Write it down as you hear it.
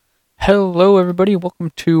Hello, everybody.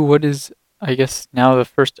 Welcome to what is, I guess, now the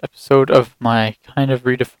first episode of my kind of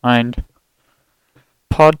redefined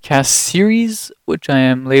podcast series, which I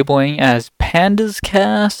am labeling as Pandas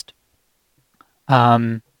Cast.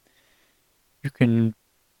 Um, you can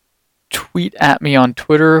tweet at me on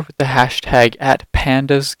Twitter with the hashtag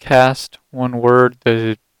 @PandasCast, one word.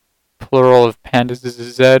 The plural of pandas is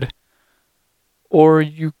a Z. Or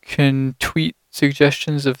you can tweet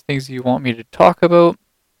suggestions of things you want me to talk about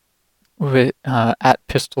with at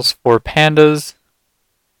Pistols for Pandas.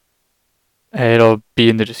 It'll be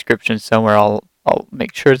in the description somewhere. I'll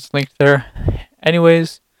make sure it's linked there.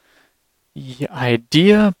 Anyways, the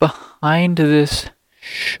idea behind this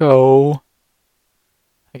show,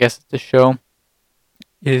 I guess it's a show,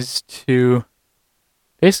 is to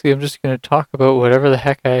basically I'm just gonna talk about whatever the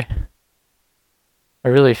heck I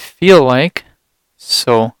really feel like.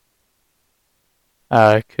 So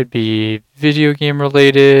it could be video game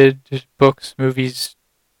related, books, movies,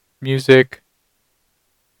 music.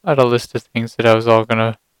 I had a list of things that I was all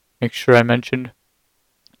gonna make sure I mentioned.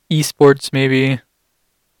 Esports, maybe.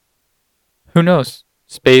 Who knows?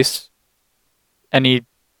 Space. Any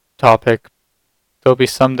topic. There'll be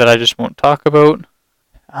some that I just won't talk about.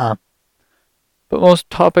 But most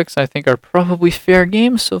topics I think are probably fair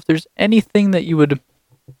game. So if there's anything that you would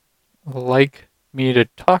like me to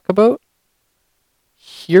talk about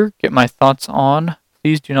here, get my thoughts on,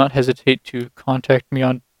 please do not hesitate to contact me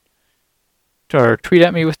on or tweet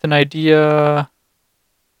at me with an idea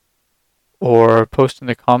or post in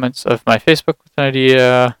the comments of my Facebook with an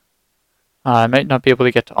idea. I might not be able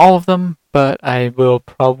to get to all of them, but I will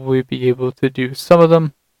probably be able to do some of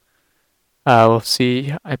them. We'll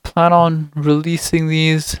see. I plan on releasing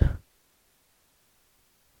these.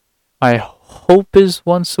 My hope is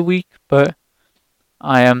once a week, but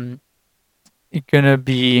I am gonna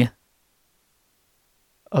be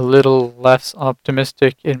a little less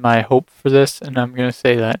optimistic in my hope for this, and I'm gonna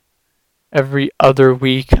say that every other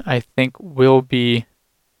week I think will be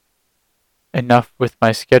enough with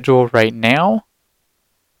my schedule right now.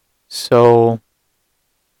 So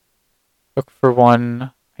look for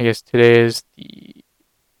one. I guess today is the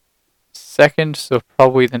 2nd, so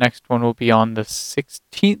probably the next one will be on the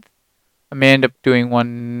 16th. I may end up doing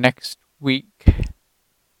one next week.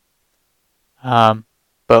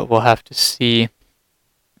 But we'll have to see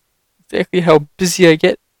exactly how busy I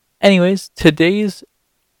get. Anyways, today's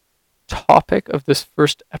topic of this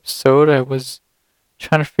first episode, I was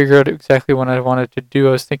trying to figure out exactly what I wanted to do.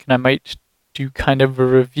 I was thinking I might do kind of a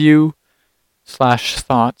review /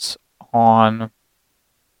 thoughts on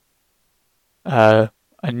a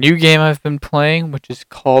new game I've been playing, which is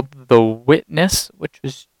called The Witness, which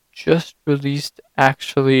was just released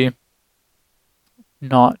actually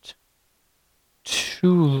not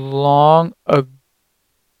too long ago.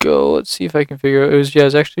 Let's see if I can figure out. It was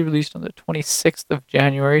actually released on the 26th of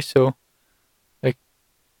January, so like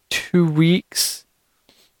 2 weeks.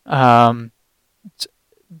 It's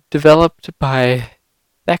developed by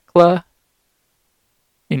Thekla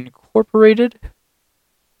Incorporated.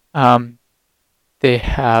 They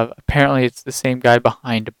have, apparently it's the same guy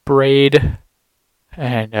behind Braid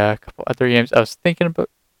and a couple other games. I was thinking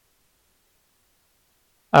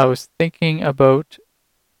about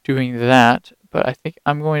doing that, but I think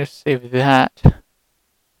I'm going to save that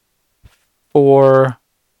for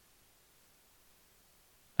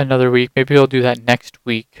another week. Maybe I'll do that next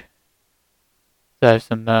week. I have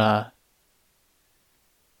some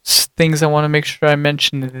things I want to make sure I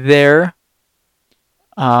mention there.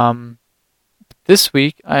 This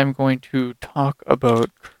week I'm going to talk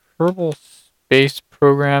about Kerbal Space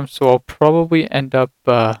Program, so I'll probably end up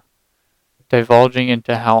divulging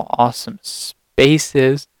into how awesome space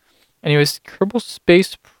is. Anyways, Kerbal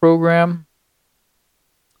Space Program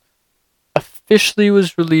officially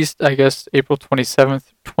was released, I guess, April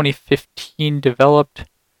 27th, 2015, developed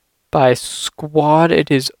by Squad.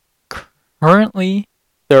 It is currently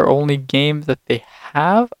their only game that they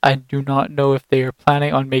have. I do not know if they are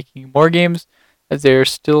planning on making more games, as they are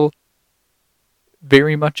still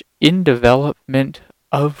very much in development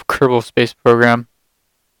of Kerbal Space Program.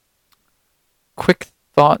 Quick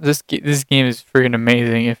thought, this game is freaking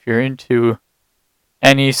amazing if you're into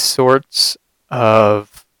any sorts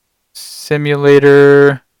of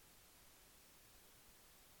simulator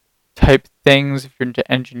type things, if you're into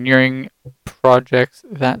engineering projects,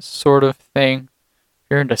 that sort of thing. If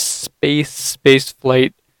you're into space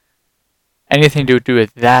flight, anything to do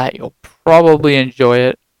with that, you'll probably enjoy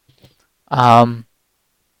it.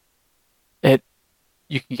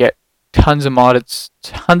 You can get tons of mods.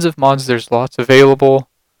 There's lots available.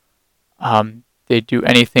 They do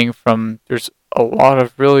anything from, there's a lot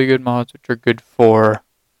of really good mods which are good for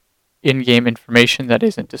in-game information that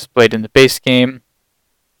isn't displayed in the base game,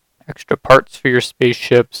 extra parts for your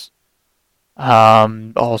spaceships,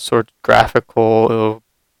 all sorts of graphical,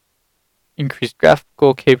 increased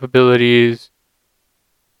graphical capabilities.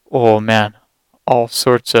 Oh man, all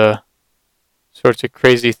sorts of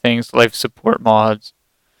crazy things, life support mods.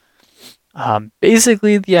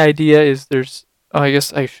 Basically, the idea is I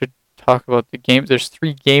guess I should talk about the game. There's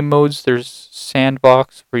 3 game modes. There's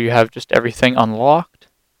Sandbox, where you have just everything unlocked.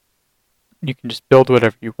 You can just build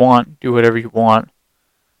whatever you want, do whatever you want.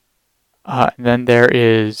 And then there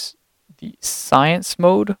is the Science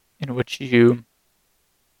mode, in which you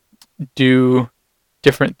do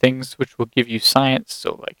different things which will give you science.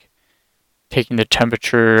 So, like, taking the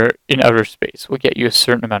temperature in outer space will get you a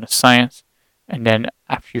certain amount of science. And then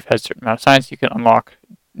after you've had a certain amount of science, you can unlock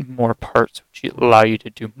more parts which allow you to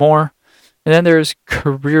do more. And then there's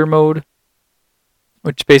career mode,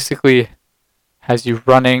 which basically has you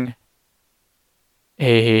running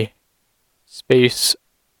a space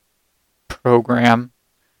program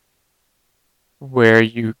where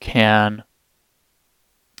you can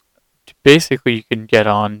get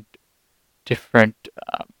on different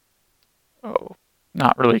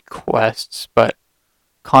not really quests, but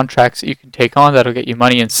contracts that you can take on that'll get you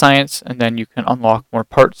money and science, and then you can unlock more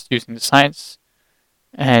parts using the science,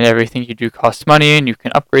 and everything you do costs money, and you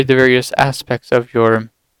can upgrade the various aspects of your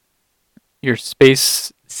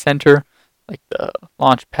space center, like the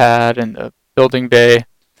launch pad and the building bay,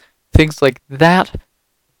 things like that.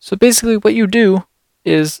 So basically what you do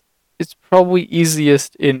is, it's probably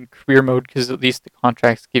easiest in career mode, because at least the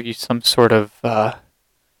contracts give you some sort of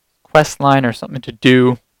quest line or something to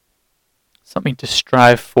do, something to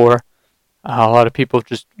strive for. A lot of people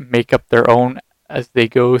just make up their own as they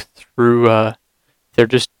go through. They're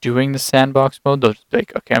just doing the sandbox mode. They'll just be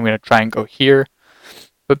like, okay, I'm going to try and go here.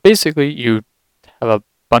 But basically, you have a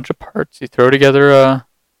bunch of parts. You throw together a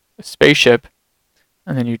spaceship,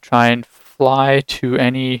 and then you try and fly to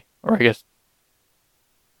any, or I guess,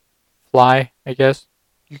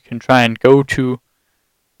 you can try and go to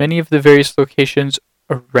many of the various locations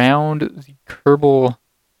around the Kerbal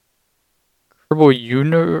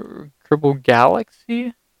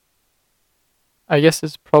Galaxy, I guess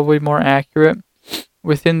is probably more accurate.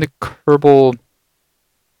 Within the Kerbal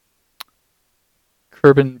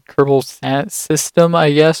system,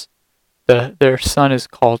 I guess. Their sun is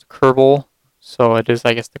called Kerbal, so it is,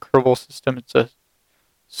 I guess, the Kerbal system. It's a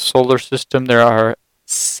solar system. There are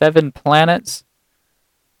 7 planets.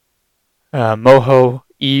 Moho,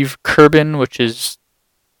 Eve, Kerbin, which is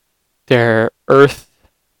their Earth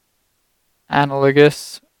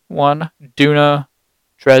analogous one, Duna,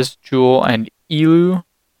 Dres, Jewel, and Elu.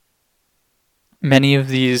 Many of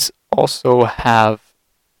these also have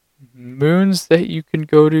moons that you can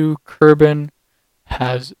go to. Kerbin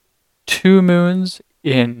has 2 moons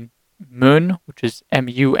in Mun, which is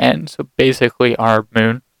MUN, so basically our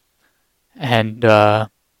moon, and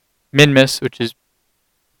Minmus, which is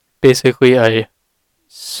basically a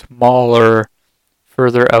smaller,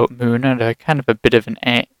 further out moon at a kind of a bit of an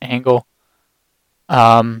angle.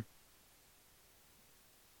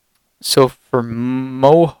 So for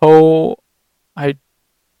Moho, I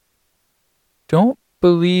don't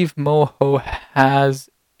believe Moho has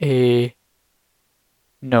a...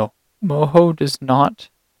 No, Moho does not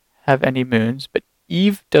have any moons, but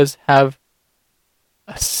Eve does have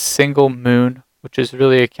a single moon, which is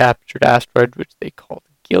really a captured asteroid, which they call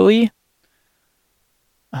Gilly.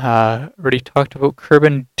 Already talked about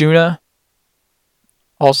Kerbin. Duna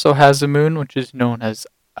also has a moon, which is known as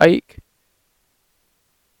Ike.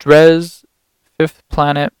 Dres, 5th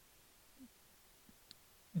planet,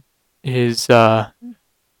 is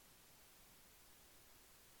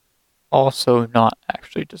also does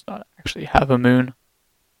not actually have a moon.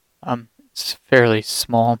 It's fairly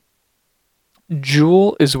small.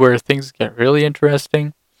 Jewel is where things get really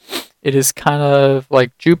interesting. It is kind of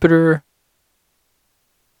like Jupiter.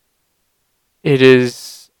 It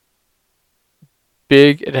is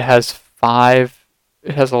big. It has a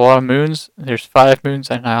lot of moons. There's 5 moons,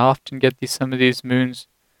 and I often get some of these moons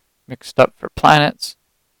mixed up for planets.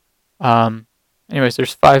 Anyways,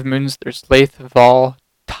 there's 5 moons. There's Lathe, Vol,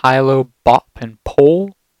 Tylo, Bop, and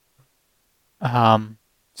Pole.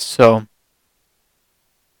 So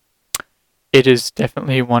it is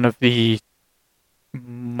definitely one of the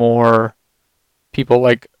more people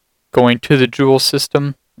like going to the Jewel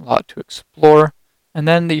system. A lot to explore. And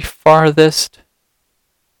then the farthest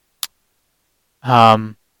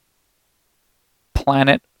planet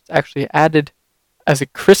actually added as a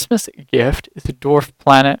Christmas gift is a dwarf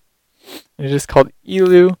planet. It is called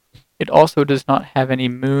Elu. It also does not have any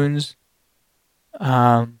moons.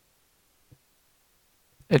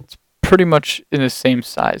 It's pretty much in the same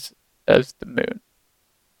size as the moon.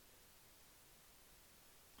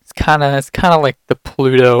 It's kind of like the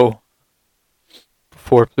Pluto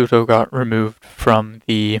before Pluto got removed from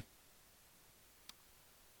the,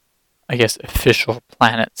 I guess, official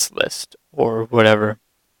planets list or whatever.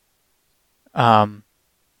 Yeah,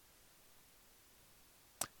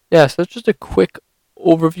 so it's just a quick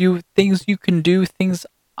overview of things you can do, things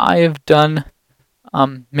I have done.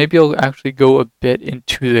 Maybe I'll actually go a bit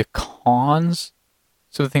into the cons.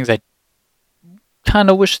 Some of the things I kind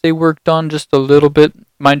of wish they worked on just a little bit.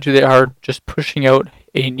 Mind you, they are just pushing out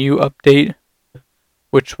a new update,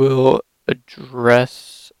 which will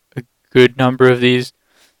address a good number of these.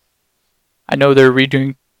 I know they're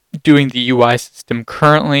doing the UI system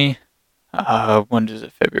currently. When is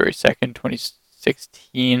it? February 2nd,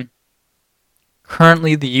 2016.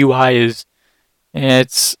 Currently, the UI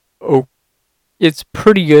it's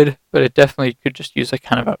pretty good, but it definitely could just use a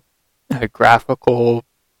kind of a graphical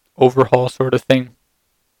overhaul sort of thing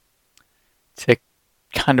to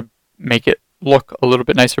kind of make it look a little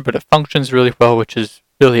bit nicer, but it functions really well, which is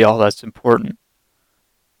really all that's important.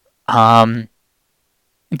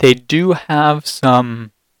 They do have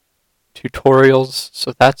some tutorials,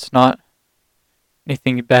 so that's not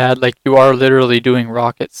anything bad. Like, you are literally doing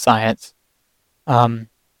rocket science.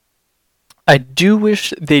 I do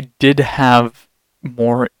wish they did have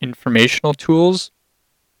more informational tools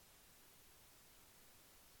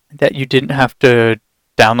that you didn't have to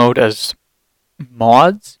download as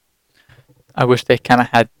mods. I wish they kind of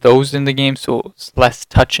had those in the game so it was less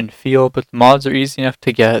touch and feel, but the mods are easy enough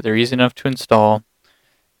to get, they're easy enough to install,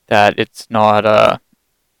 that it's not a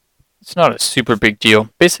super big deal.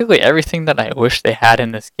 Basically everything that I wish they had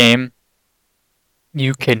in this game,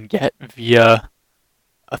 you can get via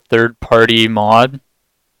a third-party mod.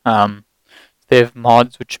 They have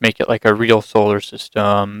mods which make it like a real solar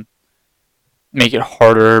system, make it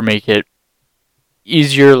harder, make it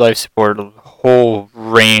easier life support, a whole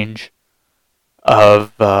range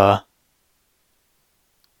of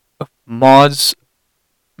mods.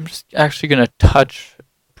 I'm just actually going to touch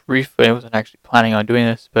briefly, I wasn't actually planning on doing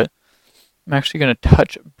this, but I'm actually going to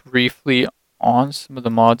touch briefly on some of the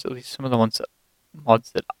mods, at least some of the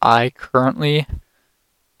mods that I currently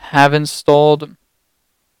have installed.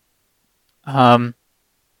 So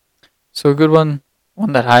a good one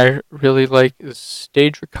that I really like is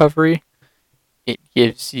Stage Recovery. It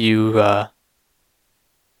gives you,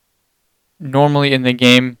 normally in the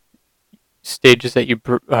game, stages that you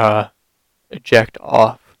eject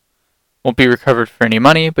off won't be recovered for any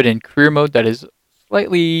money, but in career mode that is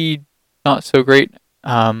slightly not so great,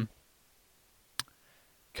 because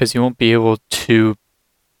you won't be able to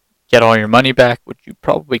get all your money back, which you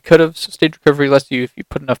probably could have. So Stage Recovery lets you, if you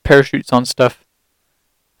put enough parachutes on stuff,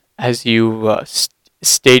 as you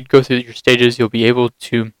go through your stages, you'll be able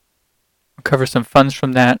to recover some funds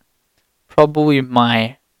from that. Probably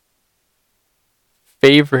my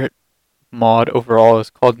favorite mod overall is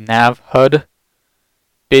called Nav HUD.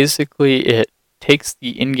 Basically, it takes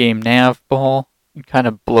the in-game nav ball and kind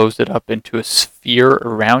of blows it up into a sphere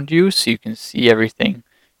around you so you can see everything,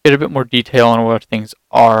 get a bit more detail on what things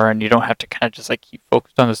are, and you don't have to kind of just like keep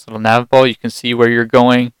focused on this little nav ball. You can see where you're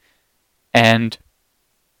going, and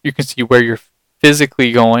you can see where you're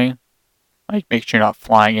physically going, like make sure you're not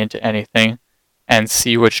flying into anything, and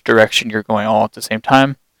see which direction you're going all at the same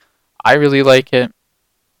time. I really like it.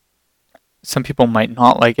 Some people might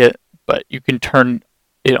not like it, but you can turn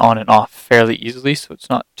it on and off fairly easily, so it's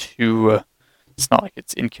not too, it's not like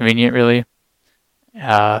it's inconvenient really.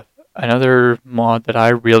 Another mod that I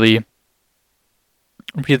really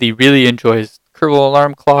enjoy is Kerbal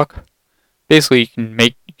Alarm Clock. Basically,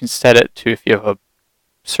 you can set it to, if you have a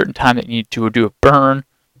certain time that you need to do a burn,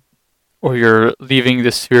 or you're leaving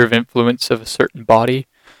the sphere of influence of a certain body,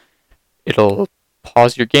 it'll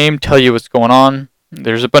pause your game, tell you what's going on.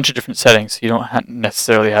 There's a bunch of different settings, so you don't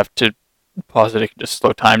necessarily have to pause it. It can just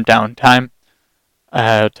slow down time.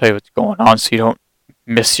 It'll tell you what's going on so you don't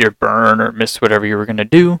miss your burn or miss whatever you were going to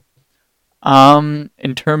do.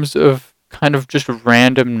 In terms of kind of just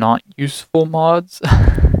random, not useful mods,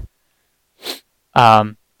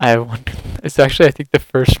 it's actually, I think, the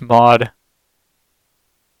first mod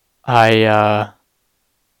I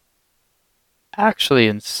actually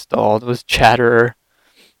installed was Chatterer.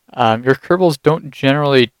 Your Kerbals don't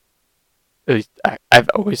generally, at least I've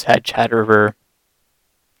always had Chatterer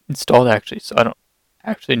installed actually, so I don't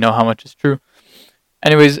actually know how much is true.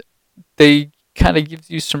 Anyways, they kind of gives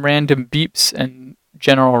you some random beeps and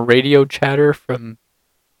general radio chatter from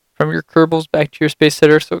from your Kerbals back to your Space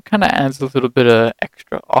Center, so it kind of adds a little bit of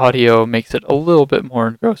extra audio, makes it a little bit more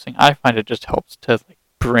engrossing. I find it just helps to like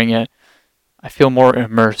bring it. I feel more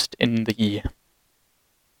immersed in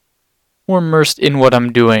what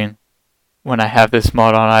I'm doing when I have this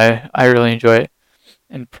mod on. I really enjoy it.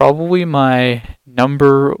 And probably my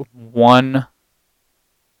number one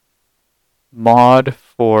mod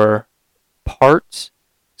for parts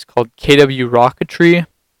is called KW Rocketry.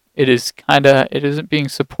 It isn't being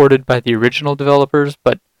supported by the original developers,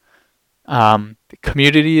 but the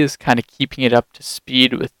community is kind of keeping it up to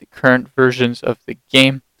speed with the current versions of the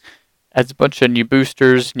game. Adds a bunch of new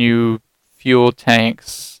boosters, new fuel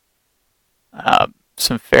tanks,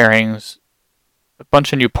 some fairings, a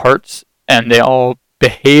bunch of new parts, and they all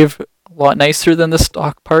behave a lot nicer than the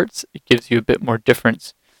stock parts. It gives you a bit more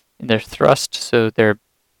difference in their thrust, so they're a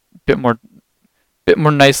bit more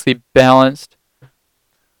nicely balanced.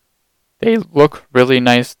 They look really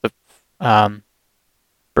nice. The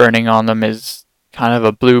burning on them is kind of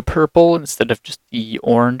a blue-purple instead of just the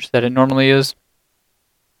orange that it normally is.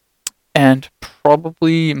 And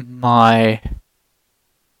probably if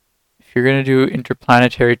you're going to do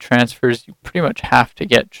interplanetary transfers, you pretty much have to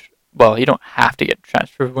get, well, you don't have to get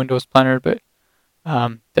Transfer Windows Planner, but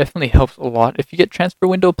definitely helps a lot. If you get Transfer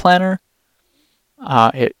Window Planner,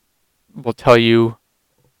 it will tell you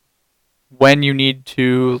when you need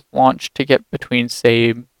to launch to get between,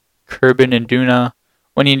 say, Kerbin and Duna,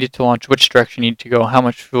 when you need to launch, which direction you need to go, how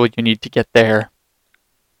much fuel you need to get there,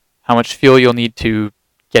 how much fuel you'll need to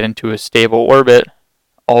get into a stable orbit,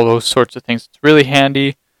 all those sorts of things. It's really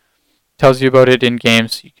handy. Tells you about it in game,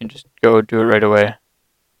 so you can just go do it right away.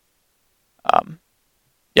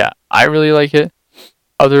 Yeah, I really like it.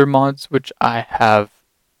 Other mods which I have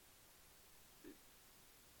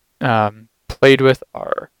played with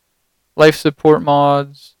are life support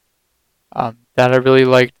mods that I really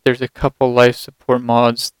liked. There's a couple life support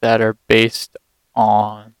mods that are based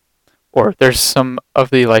on, or there's some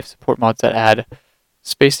of the life support mods that add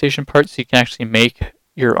space station parts, so you can actually make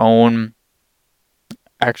your own.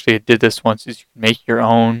 Actually, I did this once, is you can make your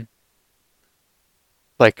own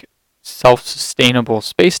like self-sustainable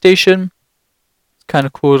space station. It's kind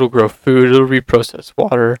of cool. It'll grow food, it'll reprocess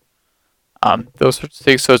water, those sorts of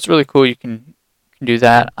things. So it's really cool. You can do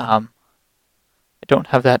that. I don't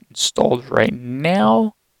have that installed right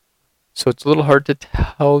now, so it's a little hard to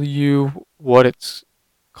tell you what it's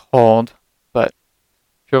called. But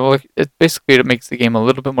if you're it makes the game a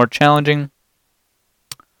little bit more challenging.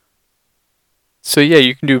 So yeah,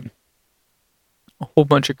 you can do a whole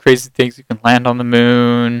bunch of crazy things. You can land on the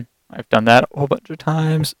moon. I've done that a whole bunch of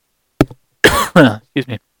times. Excuse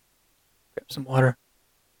me. Grab some water.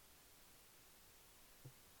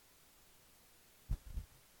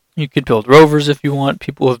 You could build rovers if you want.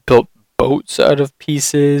 People have built boats out of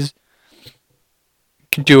pieces. You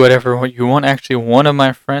can do whatever you want. Actually, one of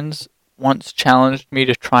my friends once challenged me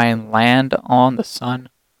to try and land on the sun.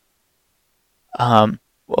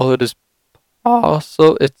 Well, it is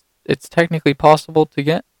also it's technically possible to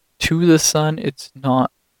get to the sun. It's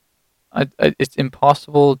not. It's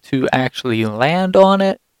impossible to actually land on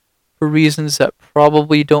it for reasons that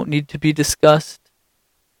probably don't need to be discussed.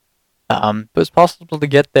 But it's possible to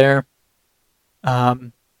get there.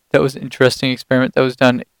 That was an interesting experiment that was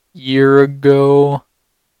done a year ago.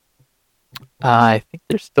 I think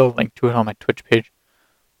there's still a link to it on my Twitch page.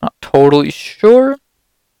 Not totally sure.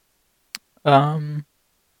 Yeah,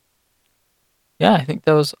 I think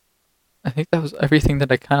that was everything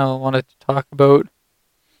that I kind of wanted to talk about.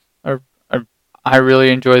 I really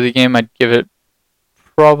enjoy the game. I'd give it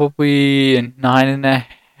probably a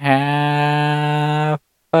 9.5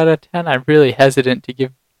 out of 10. I'm really hesitant to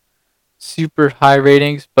give super high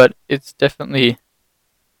ratings, but it's definitely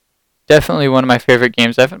one of my favorite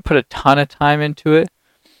games. I haven't put a ton of time into it,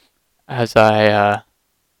 as it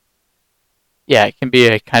can be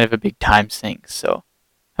a kind of a big time sink. So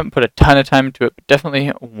I haven't put a ton of time into it, but definitely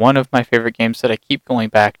one of my favorite games that I keep going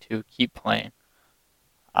back to, keep playing.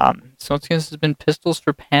 So once again, this has been Pistols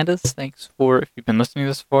for Pandas. Thanks if you've been listening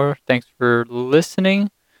this far, thanks for listening.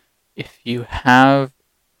 If you have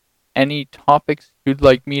any topics you'd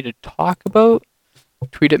like me to talk about,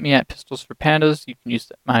 tweet at me at Pistols for Pandas. You can use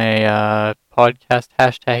my podcast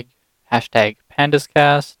hashtag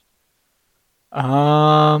PandasCast.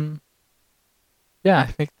 Yeah, I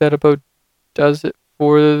think that about does it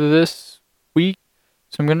for this week.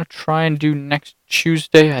 So I'm going to try and do next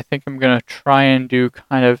Tuesday. I think I'm going to try and do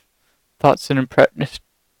kind of thoughts and impressions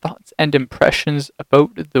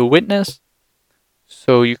about The Witness.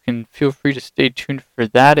 So you can feel free to stay tuned for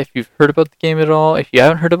that if you've heard about the game at all. If you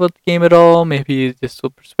haven't heard about the game at all, maybe this will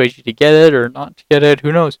persuade you to get it or not to get it.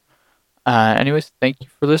 Who knows? Anyways, thank you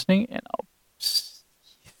for listening, and I'll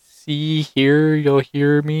you'll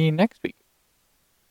hear me next week.